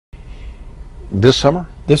This summer?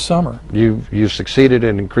 This summer. You've succeeded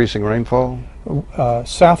in increasing rainfall?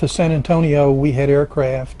 South of San Antonio, we had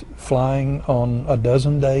aircraft flying on a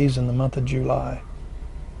dozen days in the month of July,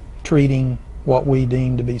 treating what we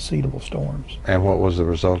deemed to be seedable storms. And what was the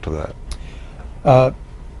result of that?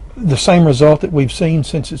 The same result that we've seen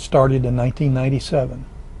since it started in 1997.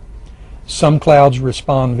 Some clouds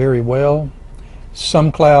respond very well.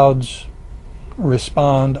 Some clouds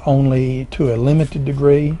respond only to a limited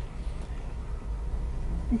degree.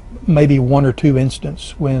 Maybe one or two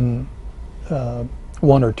instances when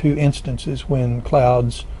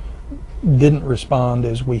clouds didn't respond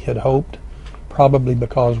as we had hoped, probably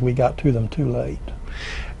because we got to them too late.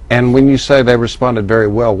 And when you say they responded very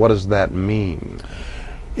well, what does that mean?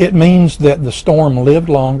 It means that the storm lived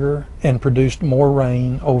longer and produced more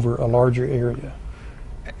rain over a larger area.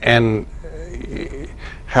 And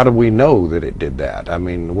how do we know that it did that? I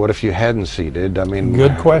mean, what if you hadn't seeded? I mean,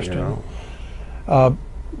 good question.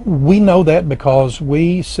 We know that because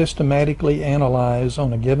we systematically analyze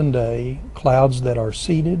on a given day clouds that are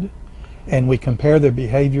seeded, and we compare their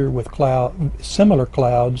behavior with similar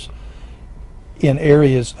clouds in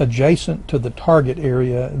areas adjacent to the target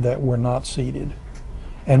area that were not seeded.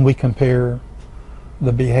 And we compare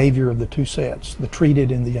the behavior of the two sets, the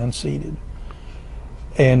treated and the unseeded.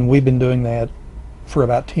 And we've been doing that for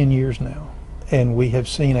about 10 years now. And we have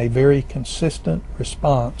seen a very consistent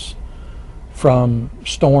response from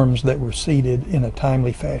storms that were seeded in a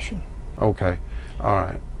timely fashion. Okay, all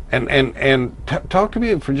right. And talk to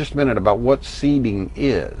me for just a minute about what seeding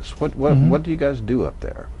is. What do you guys do up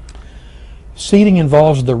there? Seeding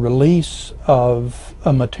involves the release of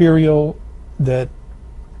a material that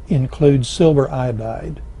includes silver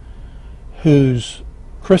iodide, whose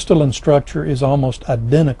crystalline structure is almost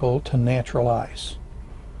identical to natural ice.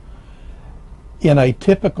 In a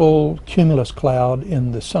typical cumulus cloud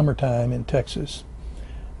in the summertime in Texas,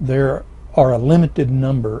 there are a limited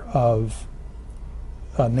number of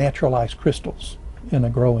natural ice crystals in a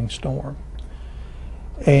growing storm.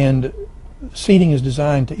 And seeding is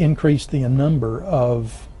designed to increase the number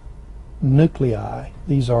of nuclei.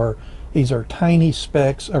 These are tiny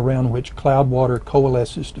specks around which cloud water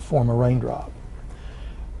coalesces to form a raindrop.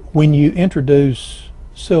 When you introduce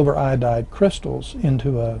silver iodide crystals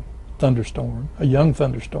into a thunderstorm, a young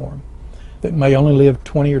thunderstorm that may only live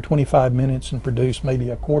 20 or 25 minutes and produce maybe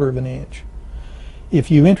a quarter of an inch, if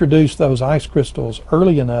you introduce those ice crystals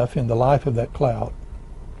early enough in the life of that cloud,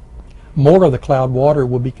 more of the cloud water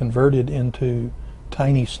will be converted into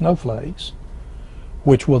tiny snowflakes,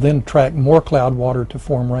 which will then attract more cloud water to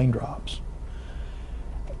form raindrops.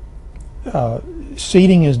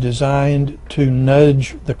 Seeding is designed to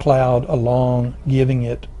nudge the cloud along, giving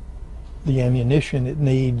it the ammunition it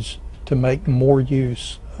needs to make more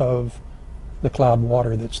use of the cloud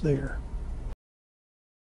water that's there.